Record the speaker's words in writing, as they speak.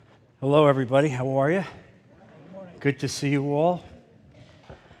Hello, everybody. How are you? Good to see you all.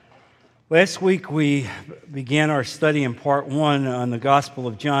 Last week, we began our study in part 1 on the Gospel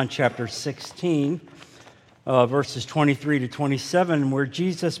of John, chapter 16, verses 23 to 27, where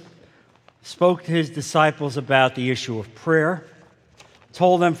Jesus spoke to his disciples about the issue of prayer,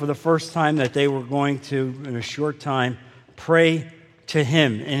 told them for the first time that they were going to, in a short time, pray to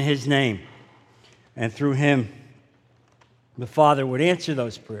him in his name. And through him, the Father would answer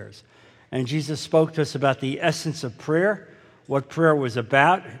those prayers. And Jesus spoke to us about the essence of prayer, what prayer was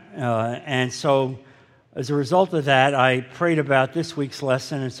about. And so, as a result of that, I prayed about this week's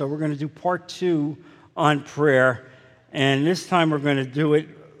lesson. And so we're going to do part 2 on prayer. And this time we're going to do it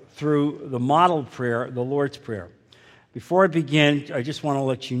through the model prayer, the Lord's Prayer. Before I begin, I just want to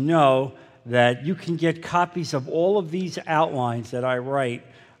let you know that you can get copies of all of these outlines that I write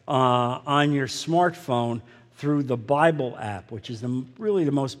on your smartphone through the Bible app, which is really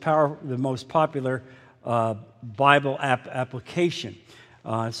the most popular Bible app application.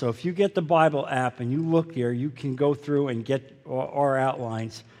 So if you get the Bible app and you look there, you can go through and get our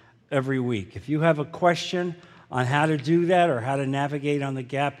outlines every week. If you have a question on how to do that or how to navigate on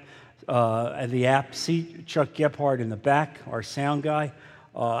the app, see Chuck Gephardt in the back, our sound guy,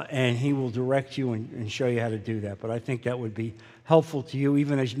 and he will direct you and show you how to do that. But I think that would be helpful to you,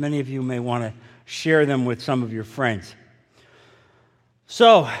 even as many of you may want to share them with some of your friends.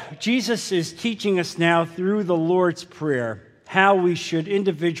 So, Jesus is teaching us now through the Lord's Prayer how we should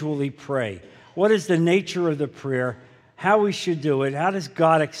individually pray. What is the nature of the prayer? How we should do it? How does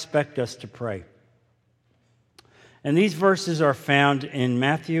God expect us to pray? And these verses are found in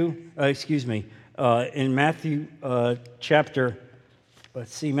Matthew chapter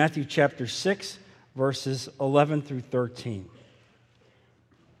 6, verses 11 through 13.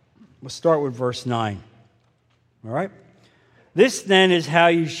 We'll start with verse 9. All right? This then is how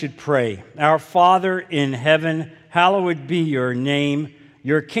you should pray. Our Father in heaven, hallowed be your name.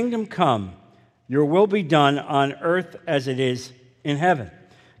 Your kingdom come. Your will be done on earth as it is in heaven.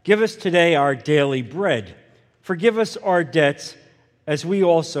 Give us today our daily bread. Forgive us our debts as we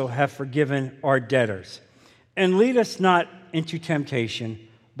also have forgiven our debtors. And lead us not into temptation,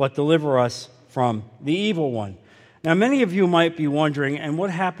 but deliver us from the evil one. Now, many of you might be wondering, and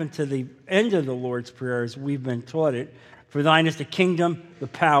what happened to the end of the Lord's Prayer as we've been taught it? For thine is the kingdom, the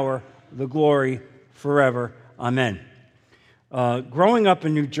power, the glory, forever. Amen. Growing up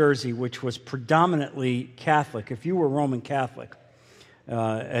in New Jersey, which was predominantly Catholic, if you were Roman Catholic,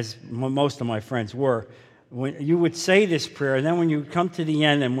 as most of my friends were, when you would say this prayer, and then when you come to the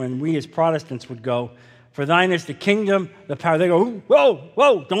end, and when we as Protestants would go, for thine is the kingdom, the power, they go,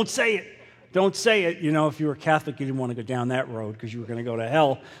 whoa, don't say it. Don't say it. You know, if you were Catholic, you didn't want to go down that road because you were going to go to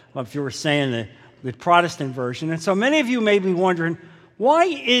hell. If you were saying the Protestant version. And so many of you may be wondering,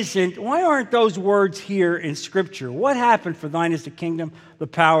 why aren't those words here in Scripture? What happened? For thine is the kingdom, the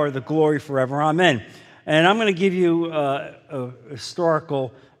power, the glory forever. Amen. And I'm going to give you a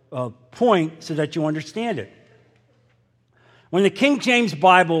historical point so that you understand it. When the King James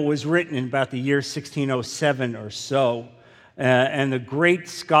Bible was written in about the year 1607 or so, and the great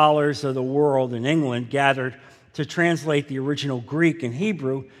scholars of the world in England gathered to translate the original Greek and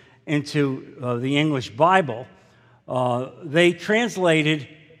Hebrew into the English Bible, they translated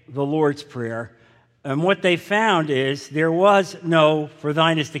the Lord's Prayer. And what they found is there was no, for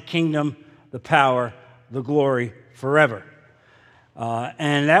thine is the kingdom, the power, the glory forever.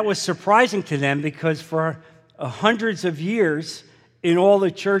 And that was surprising to them because for hundreds of years in all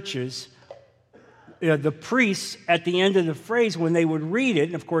the churches, the priests, at the end of the phrase, when they would read it,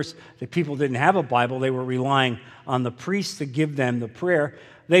 and of course, the people didn't have a Bible, they were relying on the priests to give them the prayer,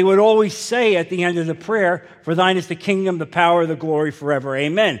 they would always say at the end of the prayer, for thine is the kingdom, the power, the glory forever,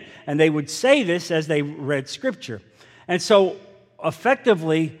 amen. And they would say this as they read Scripture. And so,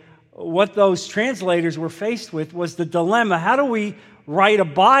 effectively, what those translators were faced with was the dilemma, how do we write a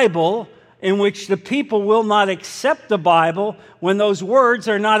Bible in which the people will not accept the Bible when those words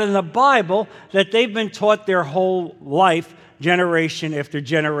are not in the Bible that they've been taught their whole life, generation after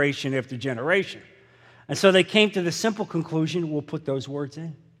generation after generation. And so they came to the simple conclusion, we'll put those words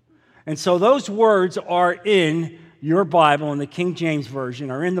in. And so those words are in your Bible, in the King James Version,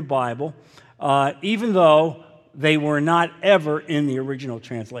 are in the Bible, even though they were not ever in the original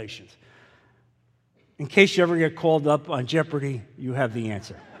translations. In case you ever get called up on Jeopardy, you have the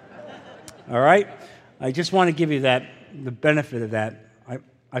answer. All right? I just want to give you the benefit of that.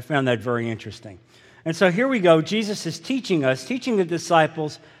 I found that very interesting. And so here we go. Jesus is teaching the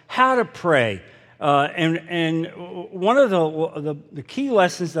disciples how to pray. And one of the key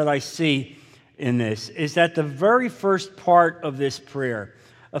lessons that I see in this is that the very first part of this prayer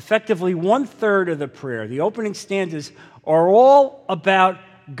Effectively, 1/3 of the prayer, the opening stanzas, are all about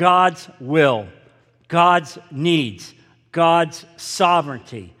God's will, God's needs, God's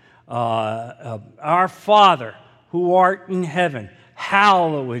sovereignty. Our Father, who art in heaven,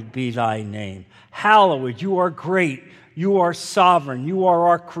 hallowed be thy name. Hallowed, you are great. You are sovereign. You are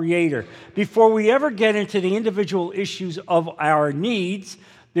our creator. Before we ever get into the individual issues of our needs,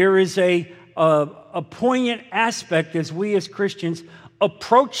 there is a poignant aspect as we as Christians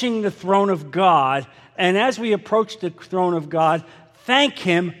approaching the throne of God. And as we approach the throne of God, thank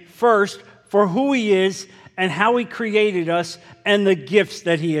him first for who he is and how he created us and the gifts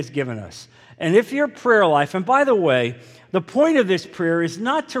that he has given us. And if your prayer life, and by the way, the point of this prayer is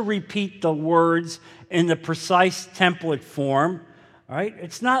not to repeat the words in the precise template form, all right?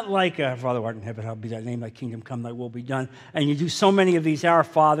 It's not like, Father who art in heaven, hallowed be thy name, thy kingdom come, thy will be done. And you do so many of these Our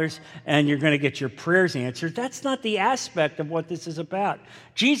Fathers, and you're going to get your prayers answered. That's not the aspect of what this is about.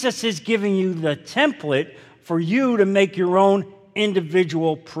 Jesus is giving you the template for you to make your own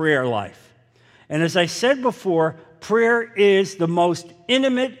individual prayer life. And as I said before, prayer is the most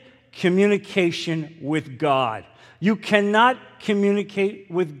intimate communication with God. You cannot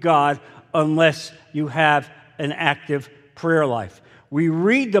communicate with God unless you have an active prayer life. We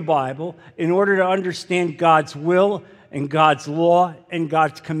read the Bible in order to understand God's will and God's law and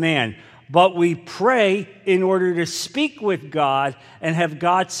God's command. But we pray in order to speak with God and have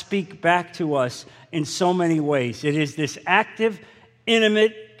God speak back to us in so many ways. It is this active,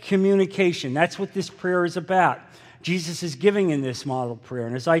 intimate communication. That's what this prayer is about. Jesus is giving in this model prayer.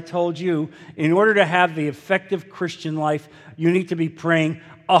 And as I told you, in order to have the effective Christian life, you need to be praying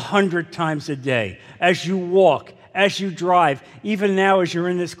 100 times a day. As you walk, as you drive, even now as you're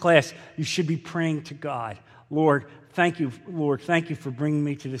in this class, you should be praying to God. Lord, thank you. Lord, thank you for bringing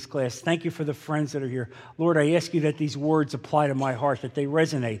me to this class. Thank you for the friends that are here. Lord, I ask you that these words apply to my heart, that they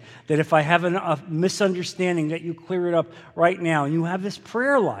resonate, that if I have a misunderstanding, that you clear it up right now. And you have this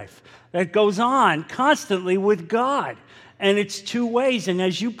prayer life that goes on constantly with God. And it's two ways. And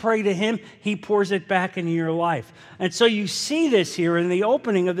as you pray to him, he pours it back into your life. And so you see this here in the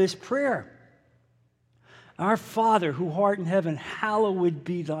opening of this prayer. Our Father, who art in heaven, hallowed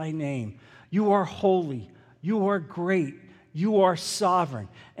be thy name. You are holy. You are great. You are sovereign.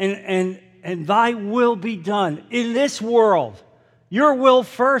 And thy will be done in this world. Your will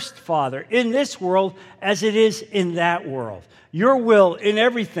first, Father, in this world as it is in that world. Your will in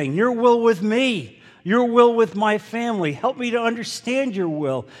everything. Your will with me. Your will with my family. Help me to understand your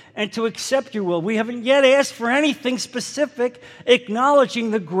will and to accept your will. We haven't yet asked for anything specific,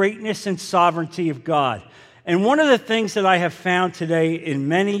 acknowledging the greatness and sovereignty of God. And one of the things that I have found today in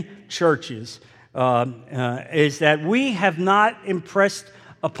many churches is that we have not impressed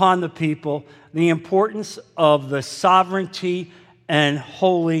upon the people the importance of the sovereignty and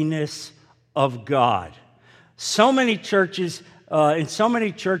holiness of God. So many churches, in so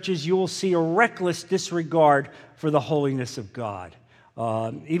many churches, you will see a reckless disregard for the holiness of God.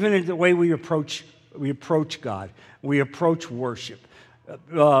 Even in the way we approach God, we approach worship.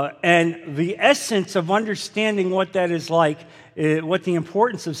 And the essence of understanding what that is like, what the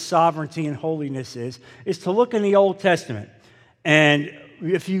importance of sovereignty and holiness is to look in the Old Testament. And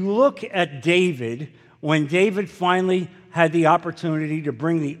if you look at David, when David finally had the opportunity to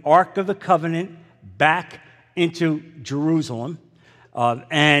bring the Ark of the Covenant back into Jerusalem,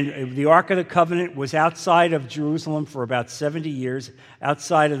 and the Ark of the Covenant was outside of Jerusalem for about 70 years,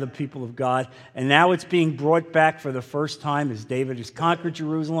 outside of the people of God. And now it's being brought back for the first time as David has conquered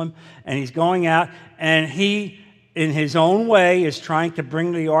Jerusalem. And he's going out, and he, in his own way, is trying to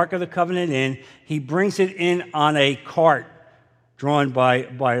bring the Ark of the Covenant in. He brings it in on a cart drawn by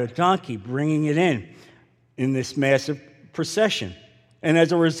a donkey, bringing it in this massive procession. And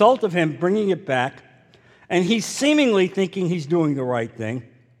as a result of him bringing it back, and he's seemingly thinking he's doing the right thing,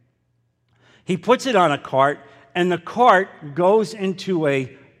 he puts it on a cart, and the cart goes into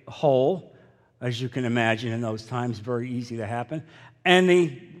a hole, as you can imagine in those times, very easy to happen, and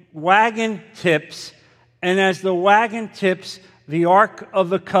the wagon tips, and as the wagon tips, the Ark of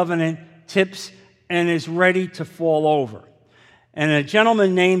the Covenant tips and is ready to fall over. And a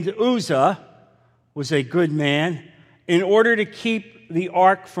gentleman named Uzzah was a good man. In order to keep the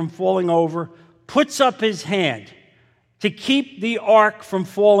ark from falling over, puts up his hand to keep the ark from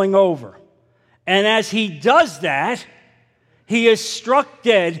falling over. And as he does that, he is struck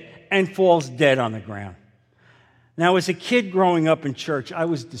dead and falls dead on the ground. Now, as a kid growing up in church, I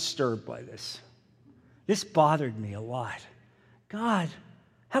was disturbed by this. This bothered me a lot. God,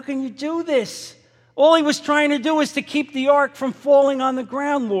 how can you do this? All he was trying to do was to keep the ark from falling on the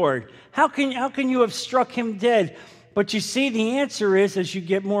ground, Lord. How can you have struck him dead? But you see, the answer is, as you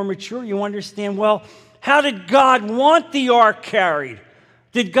get more mature, you understand, well, how did God want the ark carried?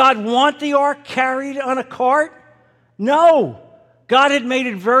 Did God want the ark carried on a cart? No. God had made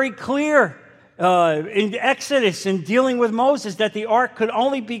it very clear in Exodus, in dealing with Moses, that the ark could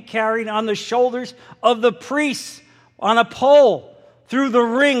only be carried on the shoulders of the priests on a pole through the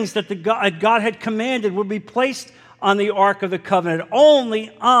rings that God had commanded would be placed on the Ark of the Covenant,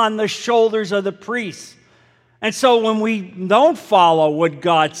 only on the shoulders of the priests. And so when we don't follow what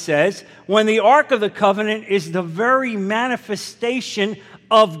God says, when the Ark of the Covenant is the very manifestation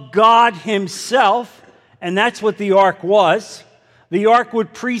of God himself, and that's what the Ark was, the Ark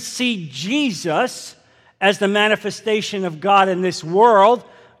would precede Jesus as the manifestation of God in this world.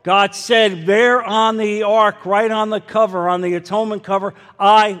 God said there on the Ark, right on the cover, on the atonement cover,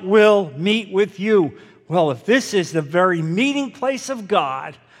 I will meet with you. Well, if this is the very meeting place of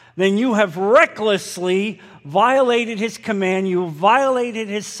God, then you have recklessly violated his command, you have violated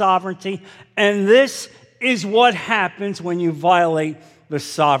his sovereignty, and this is what happens when you violate the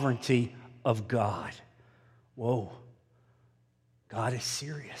sovereignty of God. Whoa. God is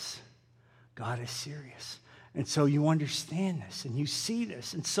serious. God is serious. And so you understand this and you see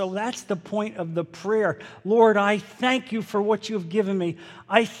this. And so that's the point of the prayer. Lord, I thank you for what you have given me.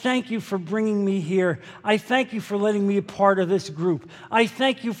 I thank you for bringing me here. I thank you for letting me be a part of this group. I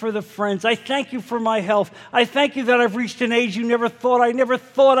thank you for the friends. I thank you for my health. I thank you that I've reached an age I never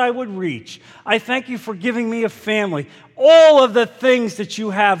thought I would reach. I thank you for giving me a family. All of the things that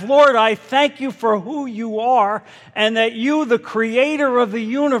you have. Lord, I thank you for who you are and that you, the creator of the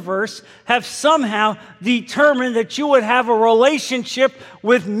universe, have somehow determined that you would have a relationship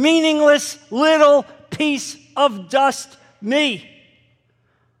with meaningless little piece of dust, me.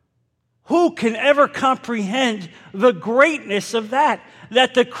 Who can ever comprehend the greatness of that?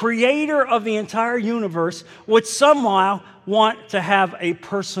 That the creator of the entire universe would somehow want to have a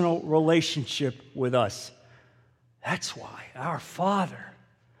personal relationship with us. That's why, our Father,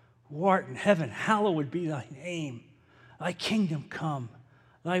 who art in heaven, hallowed be thy name. Thy kingdom come,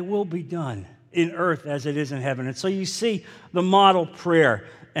 thy will be done in earth as it is in heaven. And so you see the model prayer.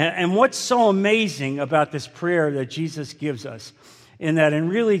 And what's so amazing about this prayer that Jesus gives us, in that in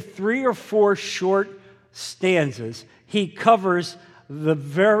really 3 or 4 short stanzas, he covers the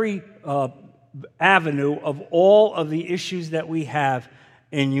very avenue of all of the issues that we have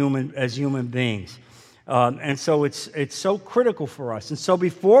as human beings. And so it's so critical for us. And so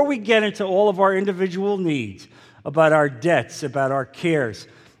before we get into all of our individual needs, about our debts, about our cares,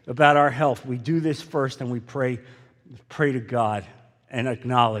 about our health, we do this first and we pray to God and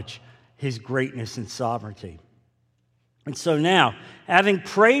acknowledge his greatness and sovereignty. And so now, having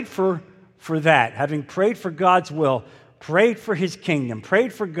prayed for that, having prayed for God's will, prayed for his kingdom,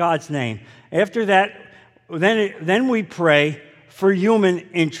 prayed for God's name, after that, then we pray for human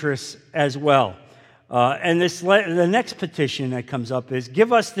interests as well. And the next petition that comes up is,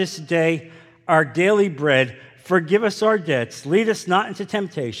 give us this day our daily bread, forgive us our debts, lead us not into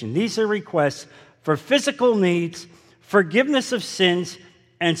temptation. These are requests for physical needs, forgiveness of sins,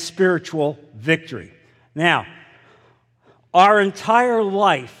 and spiritual victory. Now, our entire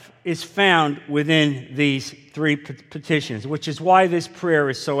life is found within these 3 petitions, which is why this prayer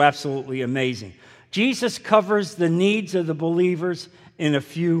is so absolutely amazing. Jesus covers the needs of the believers in a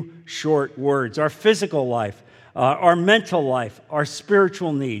few short words. Our physical life, our mental life, our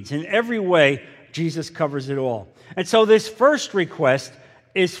spiritual needs. In every way, Jesus covers it all. And so this first request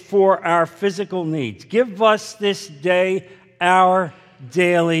is for our physical needs. Give us this day our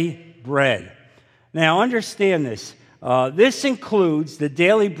daily bread. Now understand this. This includes the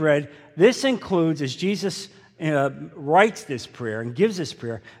daily bread. This includes, as Jesus writes this prayer and gives this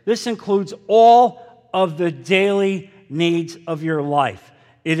prayer, this includes all of the daily needs of your life.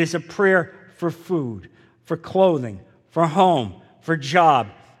 It is a prayer for food, for clothing, for home, for job,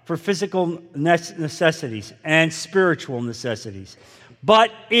 for physical necessities and spiritual necessities.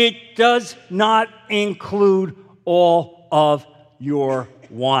 But it does not include all of your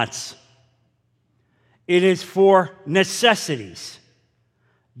wants. It is for necessities,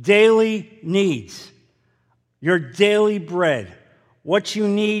 daily needs, your daily bread, what you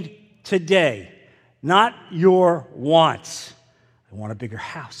need today, not your wants. I want a bigger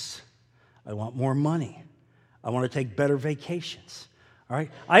house. I want more money. I want to take better vacations. All right?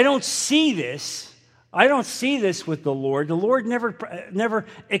 I don't see this with the Lord. The Lord never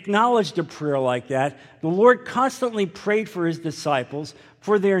acknowledged a prayer like that. The Lord constantly prayed for his disciples,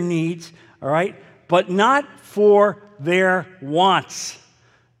 for their needs, all right? But not for their wants.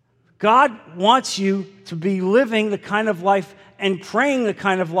 God wants you to be living the kind of life and praying the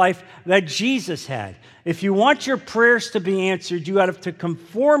kind of life that Jesus had. If you want your prayers to be answered, you have to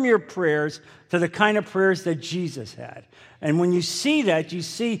conform your prayers to the kind of prayers that Jesus had. And when you see that, you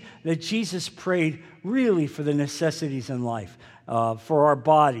see that Jesus prayed really for the necessities in life, for our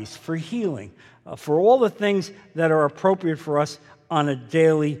bodies, for healing, for all the things that are appropriate for us on a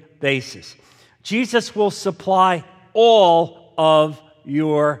daily basis. Jesus will supply all of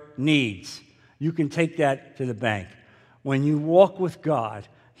your needs. You can take that to the bank. When you walk with God,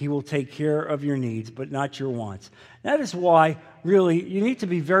 He will take care of your needs, but not your wants. That is why, really, you need to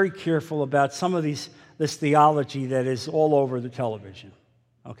be very careful about some of this theology that is all over the television.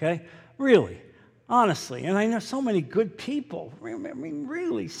 Okay? Really. Honestly. And I know so many good people. I mean,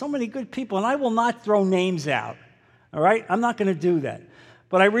 really, so many good people. And I will not throw names out. All right? I'm not going to do that.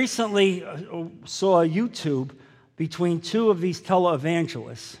 But I recently saw a YouTube between two of these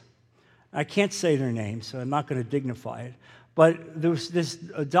televangelists. I can't say their names, so I'm not going to dignify it. But there was this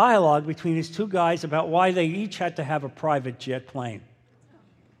dialogue between these two guys about why they each had to have a private jet plane.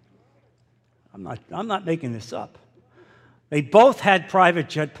 I'm not making this up. They both had private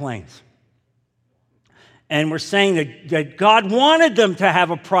jet planes. And we're saying that God wanted them to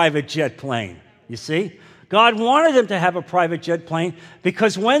have a private jet plane, you see? God wanted them to have a private jet plane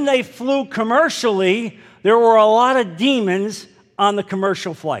because when they flew commercially, there were a lot of demons on the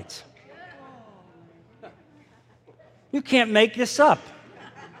commercial flights. You can't make this up.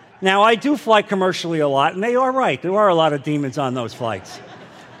 Now, I do fly commercially a lot, and they are right. There are a lot of demons on those flights.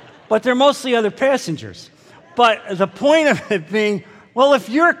 But they're mostly other passengers. But the point of it being, well, if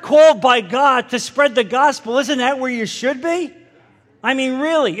you're called by God to spread the gospel, isn't that where you should be? I mean,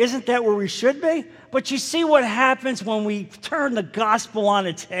 really, isn't that where we should be? But you see what happens when we turn the gospel on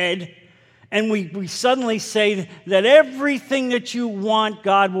its head and we suddenly say that everything that you want,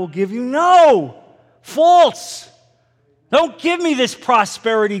 God will give you. No! False! Don't give me this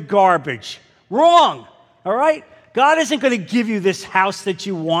prosperity garbage. Wrong. All right? God isn't going to give you this house that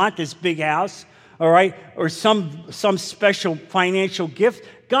you want, this big house, all right, or some special financial gift.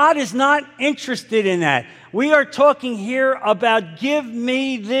 God is not interested in that. We are talking here about give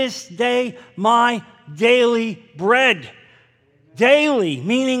me this day my daily bread. Daily,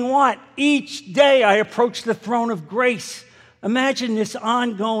 meaning what? Each day I approach the throne of grace. Imagine this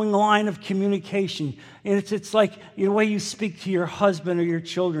ongoing line of communication. And it's like the way you speak to your husband or your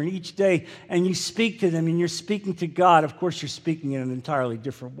children each day, and you speak to them, and you're speaking to God. Of course, you're speaking in an entirely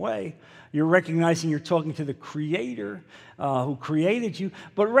different way. You're recognizing you're talking to the Creator who created you,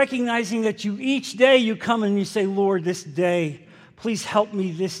 but recognizing that each day you come and you say, Lord, this day, please help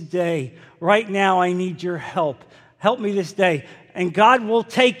me this day. Right now, I need your help. Help me this day. And God will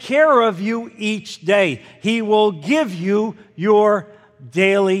take care of you each day. He will give you your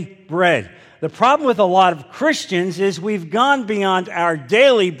daily bread. The problem with a lot of Christians is we've gone beyond our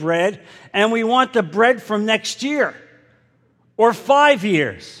daily bread and we want the bread from next year or 5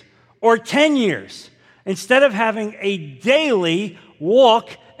 years or 10 years. Instead of having a daily walk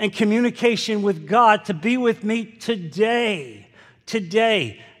and communication with God to be with me today.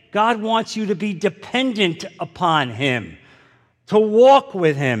 Today, God wants you to be dependent upon Him, to walk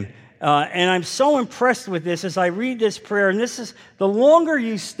with Him. And I'm so impressed with this as I read this prayer. And this is, the longer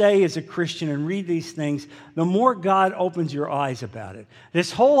you stay as a Christian and read these things, the more God opens your eyes about it.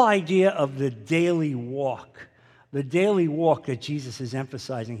 This whole idea of the daily walk that Jesus is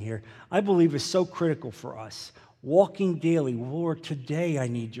emphasizing here, I believe is so critical for us. Walking daily. Lord, today I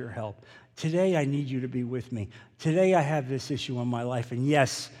need your help. Today I need you to be with me. Today I have this issue in my life. And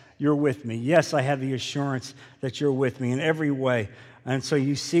yes, you're with me. Yes, I have the assurance that you're with me in every way. And so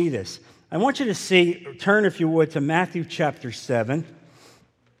you see this. I want you to turn, if you would, to Matthew chapter 7.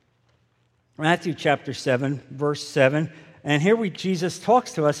 Matthew chapter 7, verse 7. And here Jesus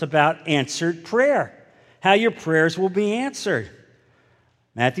talks to us about answered prayer, how your prayers will be answered.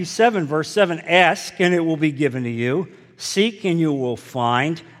 Matthew 7, verse 7, ask and it will be given to you. Seek and you will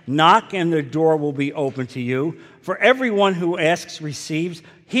find. Knock and the door will be open to you. For everyone who asks receives.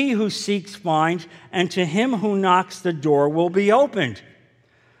 He who seeks finds, and to him who knocks the door will be opened.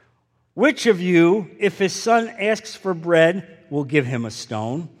 Which of you, if his son asks for bread, will give him a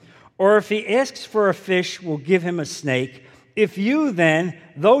stone? Or if he asks for a fish, will give him a snake? If you then,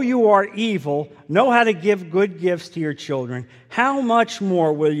 though you are evil, know how to give good gifts to your children, how much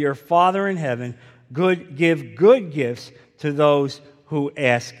more will your Father in heaven give good gifts to those who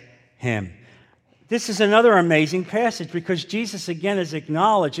ask him? This is another amazing passage because Jesus, again, is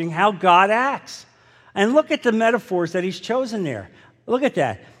acknowledging how God acts. And look at the metaphors that he's chosen there. Look at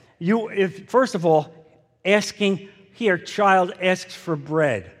that. First of all, asking, here, child asks for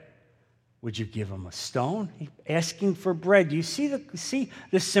bread. Would you give him a stone? Asking for bread. Do you see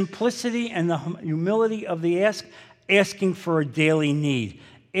the simplicity and the humility of the ask? Asking for a daily need,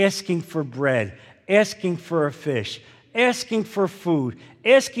 asking for bread, asking for a fish, asking for food,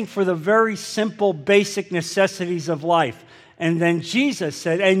 asking for the very simple, basic necessities of life. And then Jesus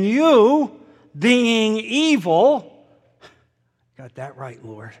said, and you, being evil, got that right,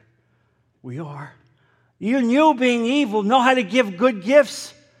 Lord, we are. You being evil, know how to give good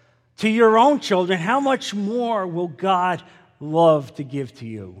gifts to your own children. How much more will God love to give to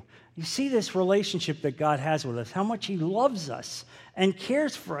you? You see this relationship that God has with us, how much he loves us and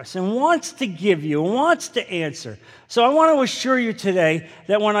cares for us and wants to give you, wants to answer. So I want to assure you today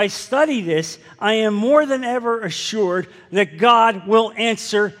that when I study this, I am more than ever assured that God will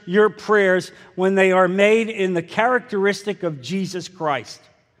answer your prayers when they are made in the characteristic of Jesus Christ.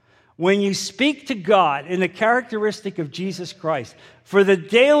 When you speak to God in the characteristic of Jesus Christ for the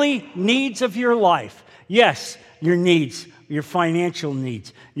daily needs of your life, yes, your needs, your financial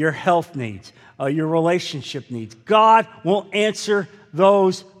needs, your health needs, your relationship needs, God will answer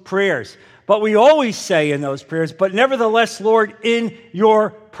those prayers. But we always say in those prayers, but nevertheless, Lord, in your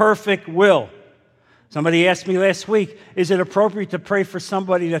perfect will. Somebody asked me last week, is it appropriate to pray for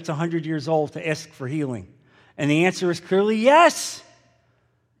somebody that's 100 years old to ask for healing? And the answer is clearly yes.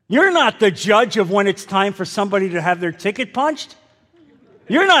 You're not the judge of when it's time for somebody to have their ticket punched.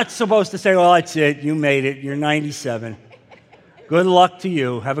 You're not supposed to say, well, that's it, you made it, you're 97. Good luck to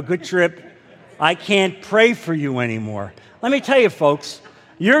you. Have a good trip. I can't pray for you anymore. Let me tell you, folks,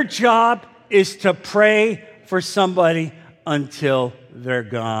 your job is to pray for somebody until they're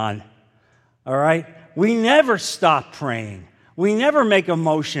gone. All right? We never stop praying. We never make a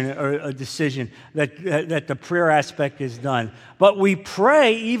motion or a decision that the prayer aspect is done. But we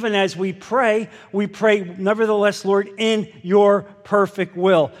pray, even as we pray, nevertheless, Lord, in your perfect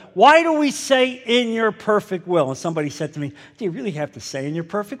will. Why do we say in your perfect will? And somebody said to me, do you really have to say in your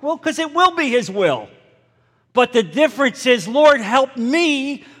perfect will? Because it will be his will. But the difference is, Lord, help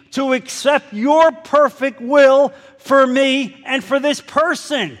me to accept your perfect will for me and for this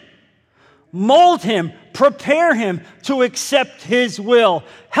person. Mold him, prepare him to accept his will.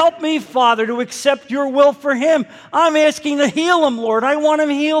 Help me, Father, to accept your will for him. I'm asking to heal him, Lord. I want him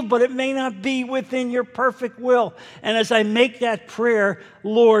healed, but it may not be within your perfect will. And as I make that prayer,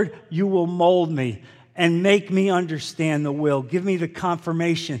 Lord, you will mold me and make me understand the will. Give me the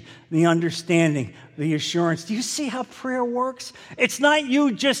confirmation, the understanding, the assurance. Do you see how prayer works? It's not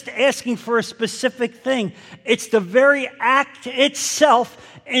you just asking for a specific thing. It's the very act itself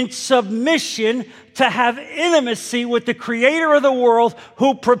in submission to have intimacy with the creator of the world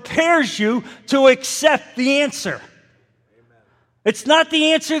who prepares you to accept the answer. Amen. It's not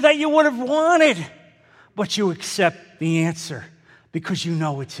the answer that you would have wanted, but you accept the answer because you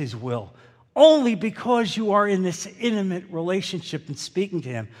know it's his will. Only because you are in this intimate relationship and speaking to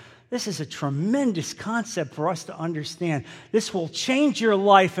him. This is a tremendous concept for us to understand. This will change your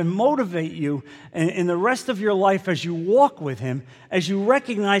life and motivate you in the rest of your life as you walk with him, as you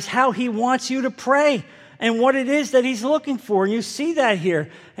recognize how he wants you to pray and what it is that he's looking for. And you see that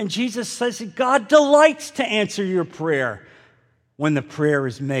here. And Jesus says that God delights to answer your prayer when the prayer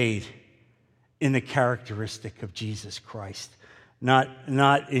is made in the characteristic of Jesus Christ, not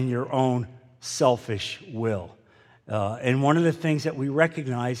in your own selfish will. And one of the things that we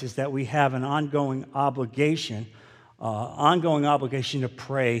recognize is that we have an ongoing obligation to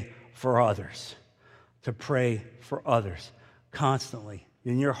pray for others, constantly.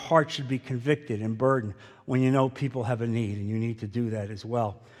 And your heart should be convicted and burdened when you know people have a need, and you need to do that as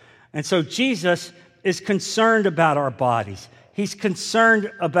well. And so Jesus is concerned about our bodies. He's concerned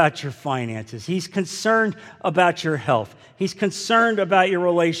about your finances. He's concerned about your health. He's concerned about your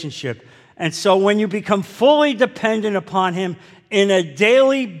relationship. And so when you become fully dependent upon him in a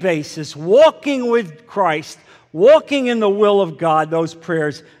daily basis, walking with Christ, walking in the will of God, those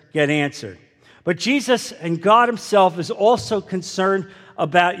prayers get answered. But Jesus and God himself is also concerned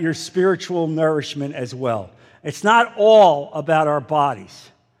about your spiritual nourishment as well. It's not all about our bodies.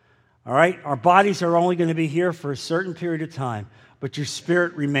 All right? Our bodies are only going to be here for a certain period of time, but your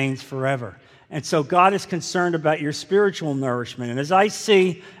spirit remains forever. And so God is concerned about your spiritual nourishment. And as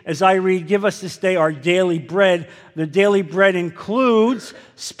I read, give us this day our daily bread, the daily bread includes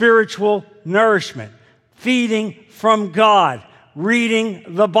spiritual nourishment, feeding from God, reading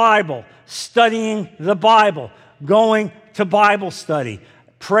the Bible, studying the Bible, going to Bible study,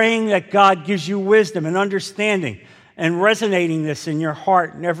 praying that God gives you wisdom and understanding, and resonating this in your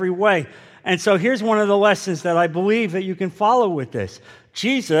heart in every way. And so here's one of the lessons that I believe that you can follow with this.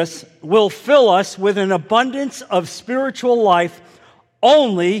 Jesus will fill us with an abundance of spiritual life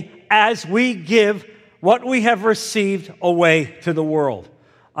only as we give what we have received away to the world.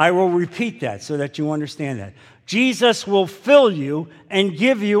 I will repeat that so that you understand that. Jesus will fill you and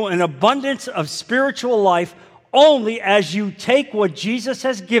give you an abundance of spiritual life only as you take what Jesus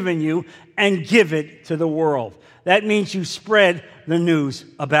has given you and give it to the world. That means you spread the news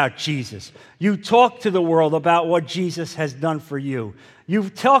about Jesus. You talk to the world about what Jesus has done for you. You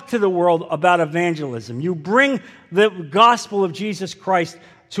talk to the world about evangelism. You bring the gospel of Jesus Christ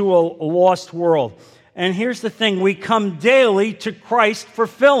to a lost world. And here's the thing, we come daily to Christ for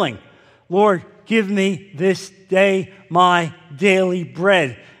filling. Lord, give me this day my daily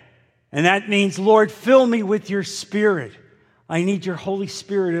bread. And that means, Lord, fill me with your Spirit. I need your Holy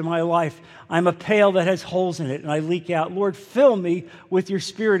Spirit in my life. I'm a pail that has holes in it and I leak out. Lord, fill me with your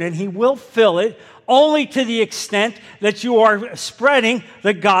Spirit. And he will fill it only to the extent that you are spreading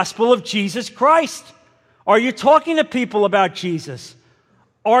the gospel of Jesus Christ. Are you talking to people about Jesus?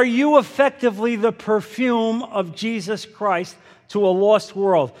 Are you effectively the perfume of Jesus Christ to a lost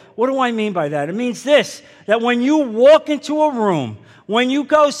world? What do I mean by that? It means this, that when you walk into a room, when you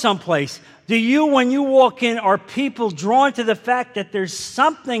go someplace, when you walk in, are people drawn to the fact that there's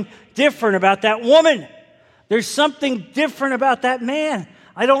something different about that woman? There's something different about that man.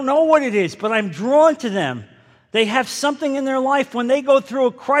 I don't know what it is, but I'm drawn to them. They have something in their life. When they go through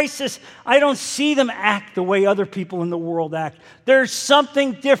a crisis, I don't see them act the way other people in the world act. There's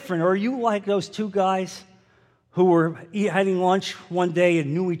something different. Or are you like those two guys who were having lunch one day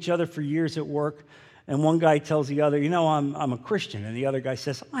and knew each other for years at work? And one guy tells the other, I'm a Christian. And the other guy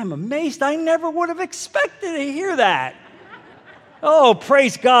says, I'm amazed. I never would have expected to hear that. Oh,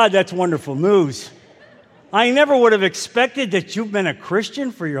 praise God. That's wonderful news. I never would have expected that you've been a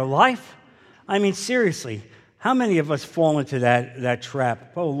Christian for your life. I mean, seriously, how many of us fall into that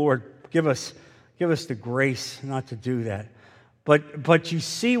trap? Oh, Lord, give us the grace not to do that. But you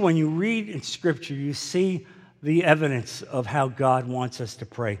see, when you read in Scripture, you see the evidence of how God wants us to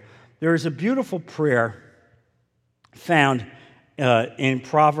pray. There is a beautiful prayer found in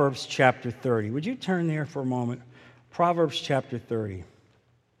Proverbs chapter 30. Would you turn there for a moment? Proverbs chapter 30,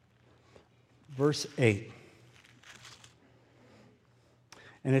 verse 8.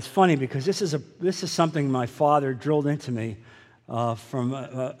 And it's funny because this is something my father drilled into me from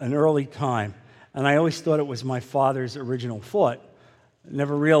an early time. And I always thought it was my father's original thought,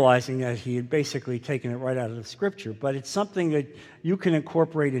 never realizing that he had basically taken it right out of the Scripture. But it's something that you can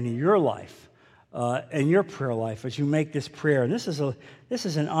incorporate into your life, and your prayer life as you make this prayer. And this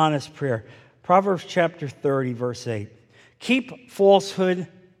is an honest prayer. Proverbs chapter 30, verse 8. Keep falsehood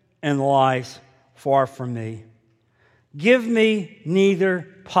and lies far from me. Give me neither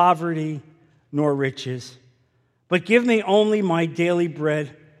poverty nor riches, but give me only my daily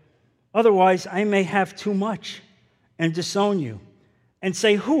bread. Otherwise, I may have too much and disown you and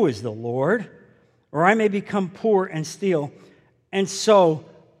say, who is the Lord? Or I may become poor and steal and so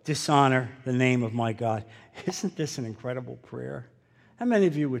dishonor the name of my God. Isn't this an incredible prayer? How many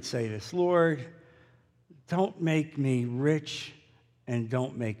of you would say this? Lord, don't make me rich and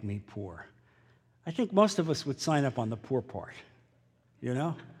don't make me poor. I think most of us would sign up on the poor part,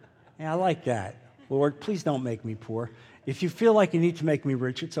 Yeah, I like that. Lord, please don't make me poor. If you feel like you need to make me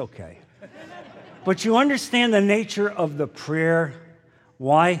rich, it's okay. But you understand the nature of the prayer,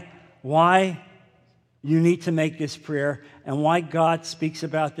 why you need to make this prayer, and why God speaks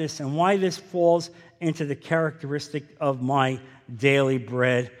about this, and why this falls into the characteristic of my daily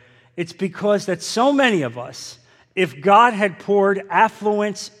bread. It's because that so many of us, if God had poured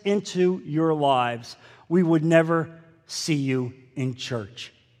affluence into your lives, we would never see you in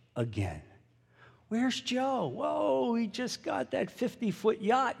church again. Where's Joe? Whoa, he just got that 50-foot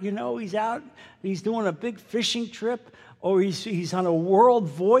yacht. He's out, he's doing a big fishing trip, or he's on a world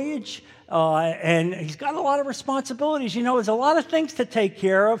voyage, and he's got a lot of responsibilities. There's a lot of things to take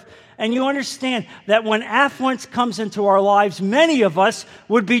care of. And you understand that when affluence comes into our lives, many of us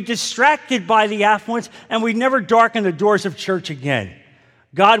would be distracted by the affluence, and we'd never darken the doors of church again.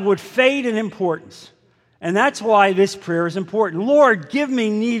 God would fade in importance. And that's why this prayer is important. Lord, give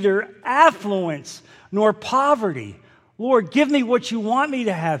me neither affluence nor poverty. Lord, give me what you want me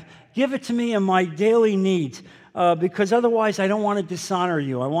to have. Give it to me in my daily needs, because otherwise I don't want to dishonor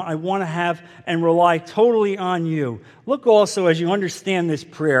you. I want to have and rely totally on you. Look also, as you understand this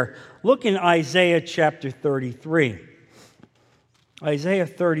prayer, look in Isaiah chapter 33. Isaiah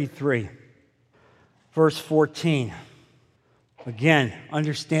 33, verse 14. Again,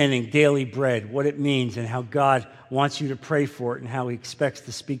 understanding daily bread, what it means and how God wants you to pray for it and how he expects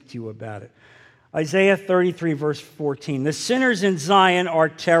to speak to you about it. Isaiah 33, verse 14. The sinners in Zion are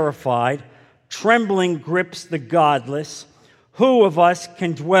terrified. Trembling grips the godless. Who of us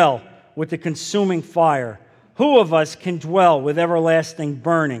can dwell with the consuming fire? Who of us can dwell with everlasting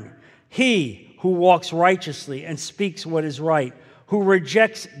burning? He who walks righteously and speaks what is right, who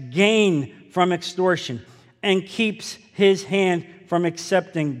rejects gain from extortion and keeps his hand from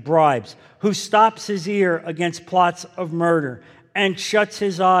accepting bribes, who stops his ear against plots of murder and shuts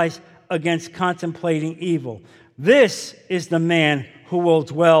his eyes against contemplating evil. This is the man who will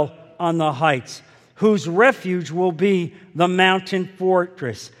dwell on the heights, whose refuge will be the mountain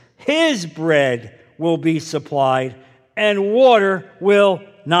fortress. His bread will be supplied, and water will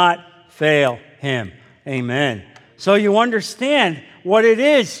not fail him. Amen. So you understand what it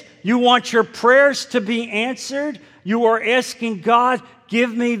is. You want your prayers to be answered. You are asking God,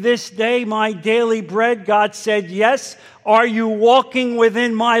 give me this day my daily bread. God said, yes. Are you walking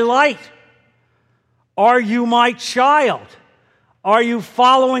within my light? Are you my child? Are you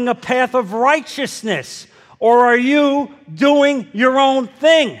following a path of righteousness? Or are you doing your own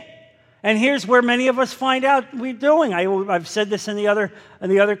thing? And here's where many of us find out we're doing. I've said this in the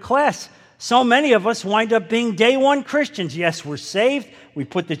other class. So many of us wind up being day one Christians. Yes, we're saved. We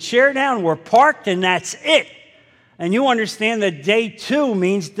put the chair down. We're parked, and that's it. And you understand that day two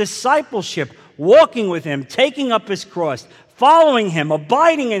means discipleship, walking with him, taking up his cross, following him,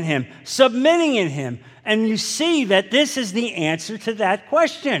 abiding in him, submitting in him. And you see that this is the answer to that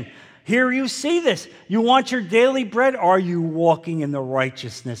question. Here you see this. You want your daily bread? Are you walking in the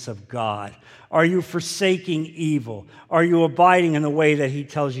righteousness of God? Are you forsaking evil? Are you abiding in the way that he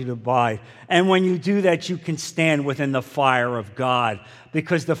tells you to abide? And when you do that, you can stand within the fire of God,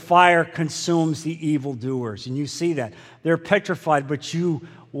 because the fire consumes the evildoers. And you see that. They're petrified, but you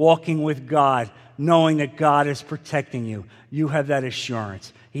walking with God, knowing that God is protecting you, you have that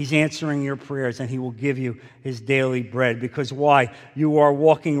assurance. He's answering your prayers, and he will give you his daily bread. Because why? You are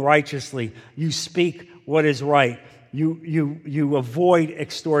walking righteously. You speak what is right. You avoid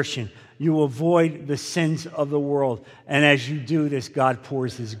extortion. You avoid the sins of the world. And as you do this, God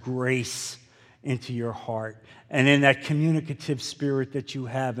pours his grace into your heart. And in that communicative spirit that you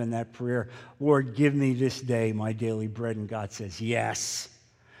have in that prayer, Lord, give me this day my daily bread. And God says, yes,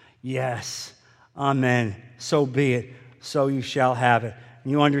 yes, amen. So be it. So you shall have it.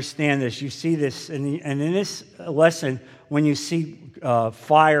 And you understand this. You see this. And in this lesson, when you see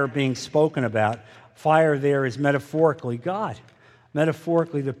fire being spoken about, fire there is metaphorically God.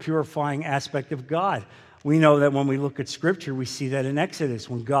 Metaphorically, the purifying aspect of God. We know that when we look at Scripture, we see that in Exodus.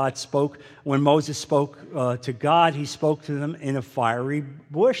 When Moses spoke to God, he spoke to them in a fiery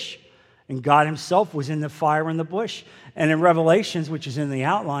bush. And God himself was in the fire in the bush. And in Revelations, which is in the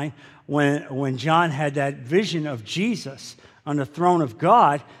outline, when John had that vision of Jesus on the throne of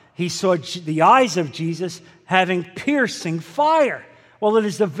God, he saw the eyes of Jesus having piercing fire. Well, it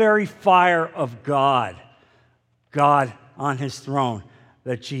is the very fire of God. God on his throne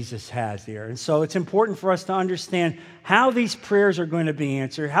that Jesus has there. And so it's important for us to understand how these prayers are going to be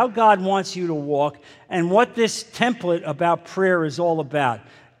answered, how God wants you to walk, and what this template about prayer is all about.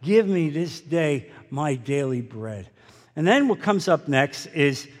 Give me this day my daily bread. And then what comes up next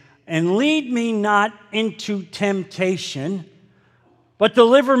is, and lead me not into temptation, but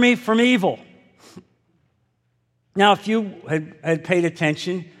deliver me from evil. Now, if you had paid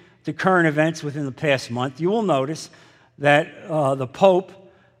attention to current events within the past month, you will notice that the Pope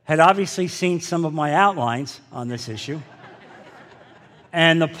had obviously seen some of my outlines on this issue.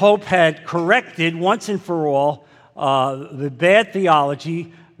 And the Pope had corrected once and for all the bad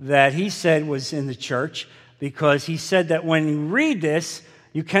theology that he said was in the church, because he said that when you read this,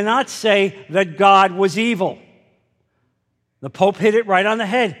 you cannot say that God was evil. The Pope hit it right on the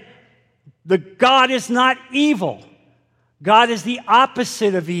head. God is not evil. God is the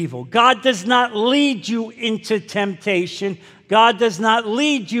opposite of evil. God does not lead you into temptation. God does not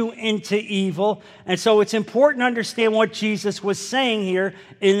lead you into evil. And so it's important to understand what Jesus was saying here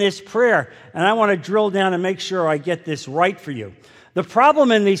in this prayer. And I want to drill down and make sure I get this right for you. The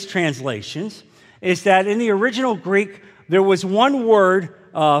problem in these translations is that in the original Greek, there was one word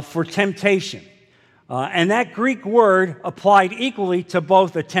for temptation. And that Greek word applied equally to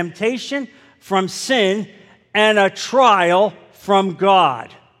both a temptation from sin and a trial from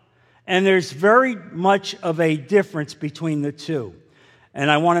God. And there's very much of a difference between the two. And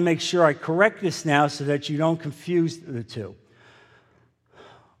I want to make sure I correct this now so that you don't confuse the two.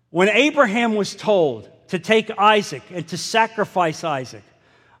 When Abraham was told to take Isaac and to sacrifice Isaac,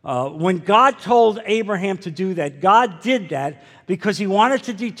 when God told Abraham to do that, God did that because he wanted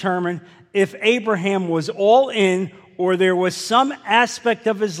to determine if Abraham was all in or there was some aspect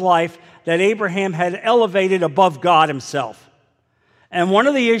of his life that Abraham had elevated above God himself. And one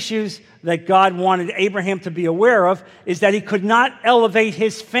of the issues that God wanted Abraham to be aware of is that he could not elevate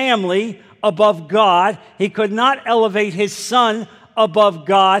his family above God. He could not elevate his son above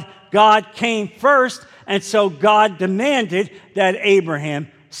God. God came first, and so God demanded that Abraham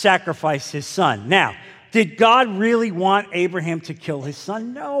sacrifice his son. Now, did God really want Abraham to kill his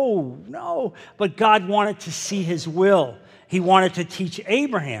son? No. But God wanted to see his will. He wanted to teach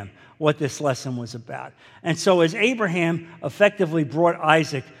Abraham what this lesson was about. And so as Abraham effectively brought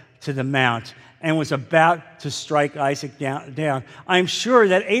Isaac to the mount and was about to strike Isaac down, I'm sure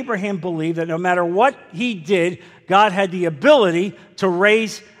that Abraham believed that no matter what he did, God had the ability to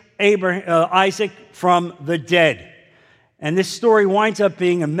raise Isaac from the dead. And this story winds up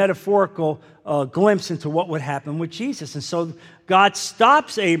being a metaphorical glimpse into what would happen with Jesus. And so God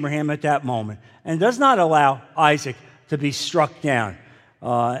stops Abraham at that moment and does not allow Isaac to be struck down.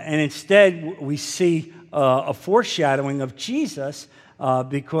 And instead, we see a foreshadowing of Jesus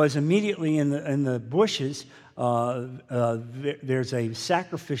because immediately in the bushes, there's a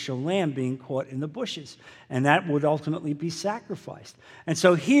sacrificial lamb being caught in the bushes, and that would ultimately be sacrificed. And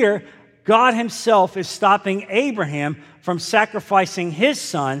so here, God himself is stopping Abraham from sacrificing his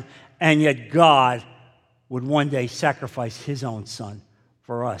son, and yet God would one day sacrifice his own son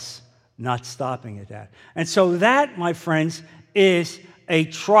for us, not stopping at that. And so that, my friends, is a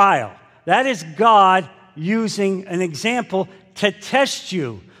trial. That is God using an example to test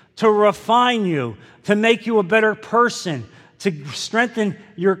you, to refine you, to make you a better person, to strengthen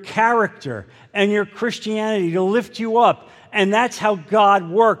your character and your Christianity, to lift you up. And that's how God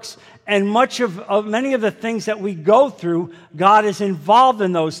works. And many of the things that we go through, God is involved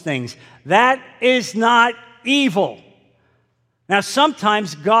in those things. That is not evil. Now,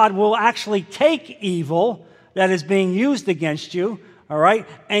 sometimes God will actually take evil that is being used against you, all right,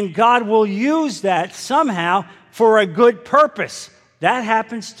 and God will use that somehow for a good purpose. That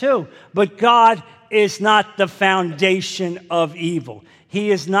happens too. But God is not the foundation of evil.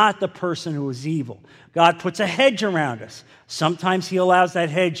 He is not the person who is evil. God puts a hedge around us. Sometimes he allows that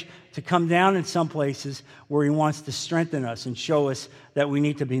hedge to come down in some places where he wants to strengthen us and show us that we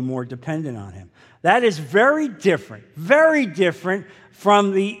need to be more dependent on him. That is very different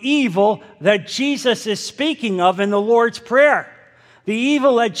from the evil that Jesus is speaking of in the Lord's Prayer. The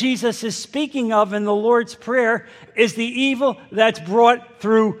evil that Jesus is speaking of in the Lord's Prayer is the evil that's brought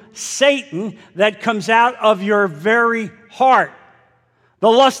through Satan that comes out of your very heart. The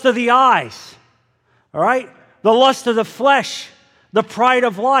lust of the eyes, all right? The lust of the flesh, the pride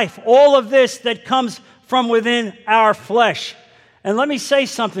of life, all of this that comes from within our flesh. And let me say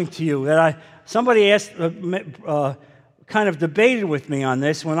something to you that somebody asked, kind of debated with me on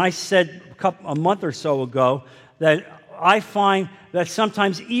this when I said a month or so ago that I find that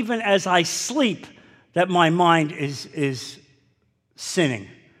sometimes even as I sleep, that my mind is sinning,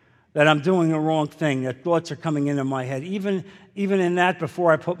 that I'm doing the wrong thing, that thoughts are coming into my head, even in that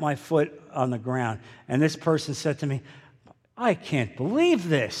before I put my foot on the ground. And this person said to me, I can't believe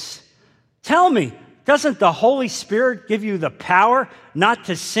this. Tell me, doesn't the Holy Spirit give you the power not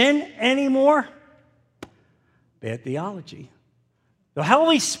to sin anymore? Bad theology. The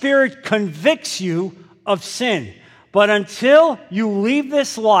Holy Spirit convicts you of sin. But until you leave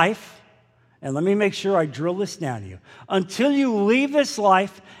this life, and let me make sure I drill this down to you, until you leave this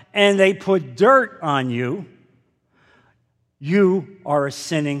life and they put dirt on you, you are a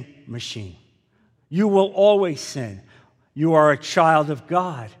sinning machine. You will always sin. You are a child of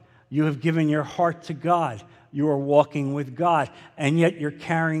God. You have given your heart to God. You are walking with God, and yet you're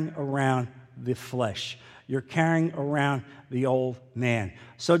carrying around the flesh. You're carrying around the old man.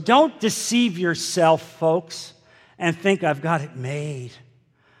 So don't deceive yourself, folks, and think, I've got it made.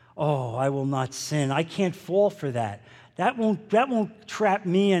 Oh, I will not sin. I can't fall for that. That won't trap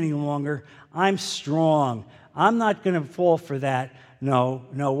me any longer. I'm strong. I'm not going to fall for that. No.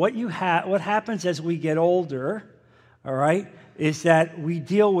 What happens as we get older, all right, is that we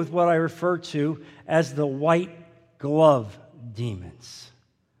deal with what I refer to as the white glove demons.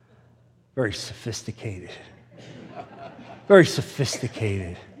 Very sophisticated. Very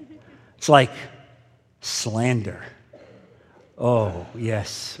sophisticated. It's like slander. Oh,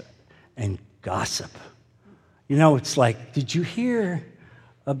 yes. And gossip. You know, it's like, did you hear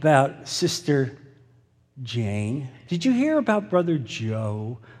about Sister Jane? Did you hear about Brother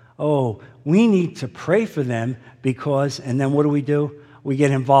Joe? Oh, we need to pray for them because, and then what do? We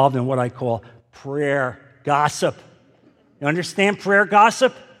get involved in what I call prayer gossip. You understand prayer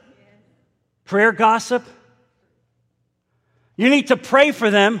gossip? Prayer gossip? You need to pray for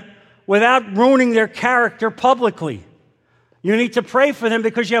them without ruining their character publicly. You need to pray for them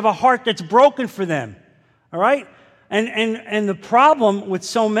because you have a heart that's broken for them. All right? And the problem with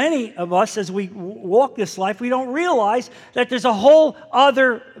so many of us as we walk this life, we don't realize that there's a whole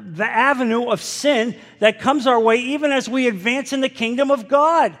other avenue of sin that comes our way even as we advance in the kingdom of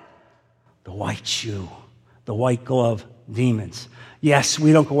God. The white shoe, the white glove, demons. Yes,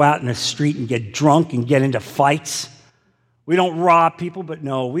 we don't go out in the street and get drunk and get into fights. We don't rob people, but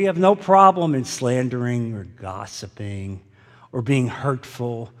no, we have no problem in slandering or gossiping or being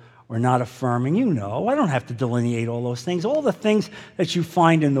hurtful or not affirming. You know, I don't have to delineate all those things. All the things that you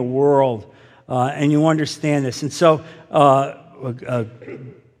find in the world, and you understand this. And so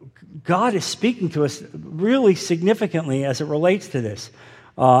God is speaking to us really significantly as it relates to this.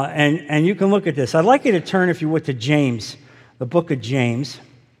 And you can look at this. I'd like you to turn, if you would, to James, the book of James.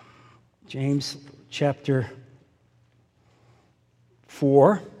 James chapter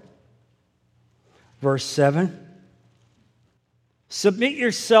 4, verse 7. Submit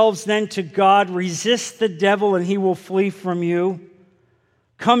yourselves then to God, resist the devil, and he will flee from you.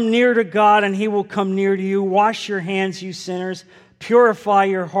 Come near to God, and he will come near to you. Wash your hands, you sinners. Purify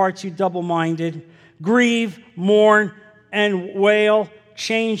your hearts, you double-minded. Grieve, mourn, and wail.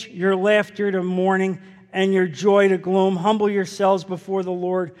 Change your laughter to mourning and your joy to gloom. Humble yourselves before the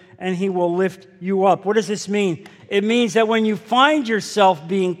Lord, and he will lift you up. What does this mean? It means that when you find yourself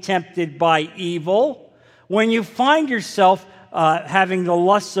being tempted by evil, when you find yourself having the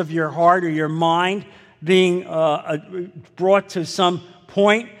lusts of your heart or your mind being brought to some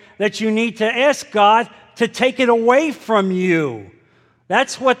point, that you need to ask God to take it away from you.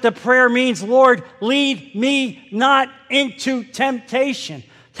 That's what the prayer means. Lord, lead me not into temptation.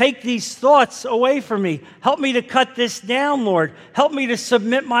 Take these thoughts away from me. Help me to cut this down, Lord. Help me to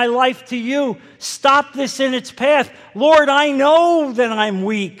submit my life to you. Stop this in its path. Lord, I know that I'm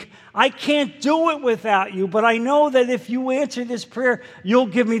weak. I can't do it without you, but I know that if you answer this prayer, you'll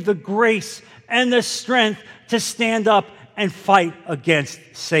give me the grace and the strength to stand up and fight against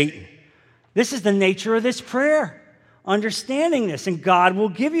Satan. This is the nature of this prayer, understanding this, and God will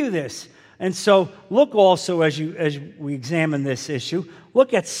give you this. And so look also, as we examine this issue,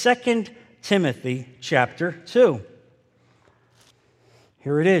 look at 2 Timothy chapter 2.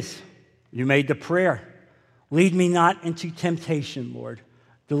 Here it is. You made the prayer. Lead me not into temptation, Lord.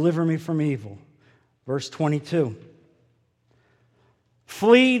 Deliver me from evil. Verse 22.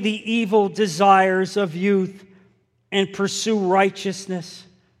 Flee the evil desires of youth and pursue righteousness,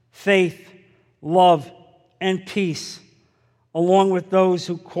 faith, love, and peace, along with those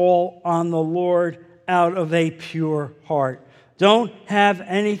who call on the Lord out of a pure heart. Don't have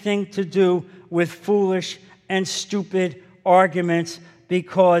anything to do with foolish and stupid arguments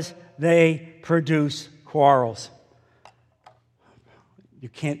because they produce quarrels. You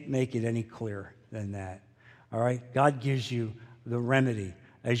can't make it any clearer than that. All right? God gives you the remedy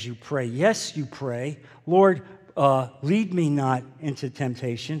as you pray. Yes, you pray, Lord, lead me not into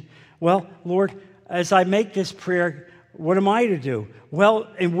temptation. Well, Lord, as I make this prayer, what am I to do? Well,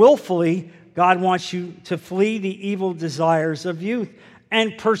 and willfully, God wants you to flee the evil desires of youth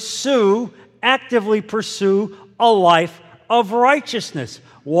and actively pursue a life of righteousness.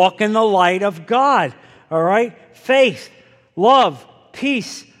 Walk in the light of God. All right? Faith, love,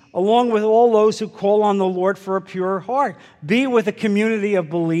 peace, along with all those who call on the Lord for a pure heart. Be with a community of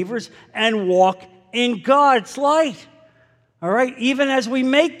believers and walk in God's light. All right? Even as we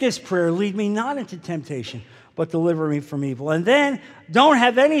make this prayer, lead me not into temptation, but deliver me from evil. And then don't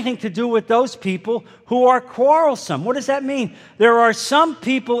have anything to do with those people who are quarrelsome. What does that mean? There are some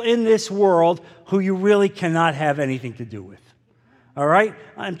people in this world who you really cannot have anything to do with. All right?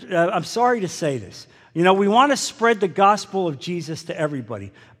 I'm sorry to say this. You know, we want to spread the gospel of Jesus to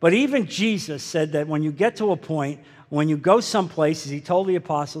everybody. But even Jesus said that when you get to a point, when you go someplace, as he told the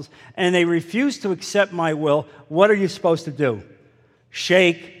apostles, and they refuse to accept my will, what are you supposed to do?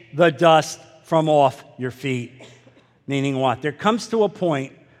 Shake the dust from off your feet. Meaning what? There comes to a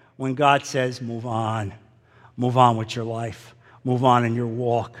point when God says, move on. Move on with your life. Move on in your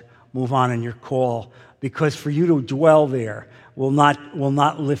walk. Move on in your call. Because for you to dwell there will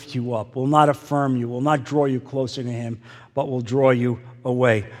not lift you up, will not affirm you, will not draw you closer to him, but will draw you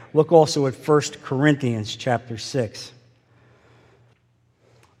away. Look also at 1 Corinthians chapter 6,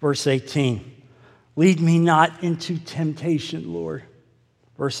 verse 18. Lead me not into temptation, Lord.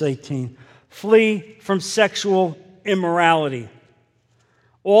 Verse 18. Flee from sexual immorality.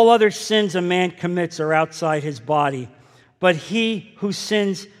 All other sins a man commits are outside his body, but he who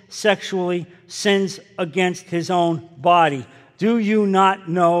sins sexually sins against his own body. Do you not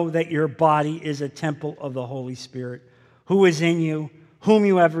know that your body is a temple of the Holy Spirit, who is in you, whom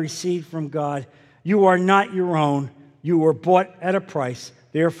you have received from God? You are not your own. You were bought at a price.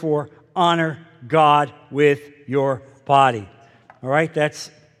 Therefore, honor God with your body. All right, that's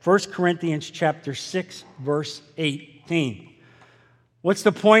 1 Corinthians chapter 6, verse 18. What's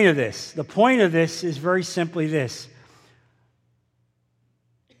the point of this? The point of this is very simply this.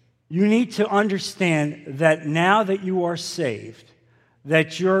 You need to understand that now that you are saved,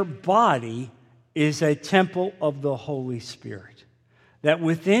 that your body is a temple of the Holy Spirit. That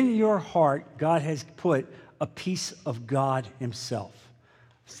within your heart, God has put a piece of God himself.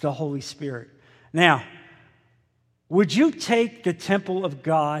 It's the Holy Spirit. Now, would you take the temple of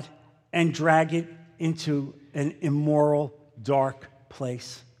God and drag it into an immoral, dark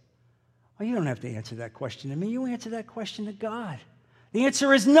place? Well, you don't have to answer that question to me. You answer that question to God. The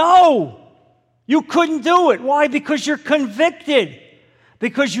answer is no. You couldn't do it. Why? Because you're convicted.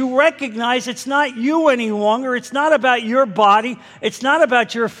 Because you recognize it's not you any longer. It's not about your body. It's not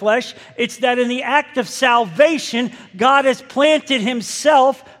about your flesh. It's that in the act of salvation, God has planted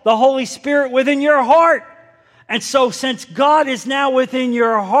himself, the Holy Spirit, within your heart. And so since God is now within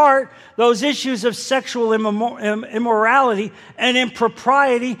your heart, those issues of sexual immorality and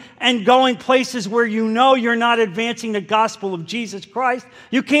impropriety and going places where you know you're not advancing the gospel of Jesus Christ,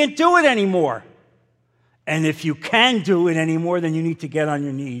 you can't do it anymore. And if you can do it anymore, then you need to get on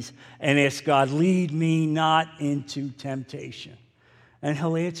your knees and ask God, lead me not into temptation. And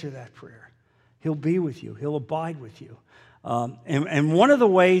he'll answer that prayer. He'll be with you. He'll abide with you. And one of the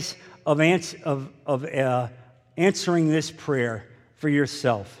ways of answering this prayer for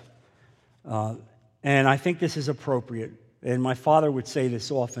yourself, and I think this is appropriate, and my father would say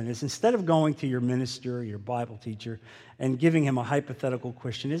this often, is instead of going to your minister or your Bible teacher and giving him a hypothetical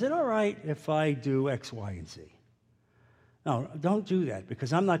question, is it all right if I do X, Y, and Z? No, don't do that,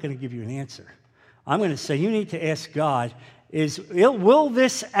 because I'm not going to give you an answer. I'm going to say you need to ask God, will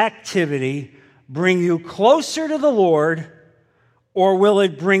this activity bring you closer to the Lord, or will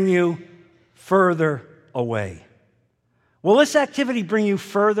it bring you further away? Will this activity bring you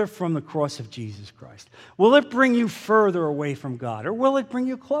further from the cross of Jesus Christ? Will it bring you further away from God, or will it bring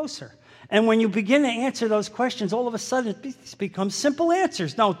you closer? And when you begin to answer those questions, all of a sudden it becomes simple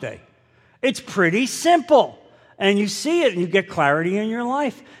answers, don't they? It's pretty simple. And you see it and you get clarity in your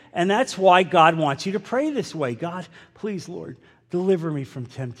life. And that's why God wants you to pray this way. God, please, Lord, deliver me from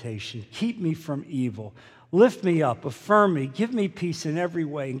temptation. Keep me from evil. Lift me up. Affirm me. Give me peace in every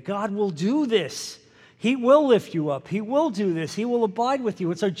way. And God will do this. He will lift you up. He will do this. He will abide with you.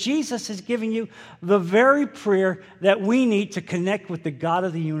 And so Jesus is giving you the very prayer that we need to connect with the God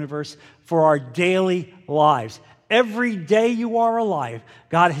of the universe for our daily lives. Every day you are alive,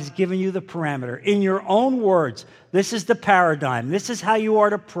 God has given you the parameter. In your own words, this is the paradigm. This is how you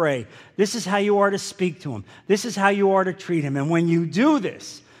are to pray. This is how you are to speak to him. This is how you are to treat him. And when you do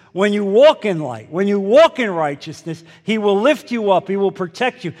this, when you walk in light, when you walk in righteousness, he will lift you up. He will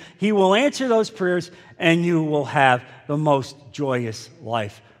protect you. He will answer those prayers, and you will have the most joyous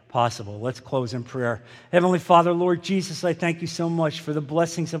life possible. Let's close in prayer. Heavenly Father, Lord Jesus, I thank you so much for the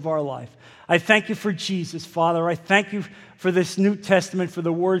blessings of our life. I thank you for Jesus, Father. I thank you for this New Testament, for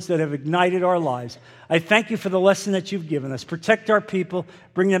the words that have ignited our lives. I thank you for the lesson that you've given us. Protect our people.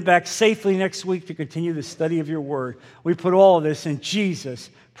 Bring them back safely next week to continue the study of your word. We put all of this in Jesus'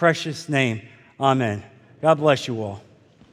 precious name. Amen. God bless you all.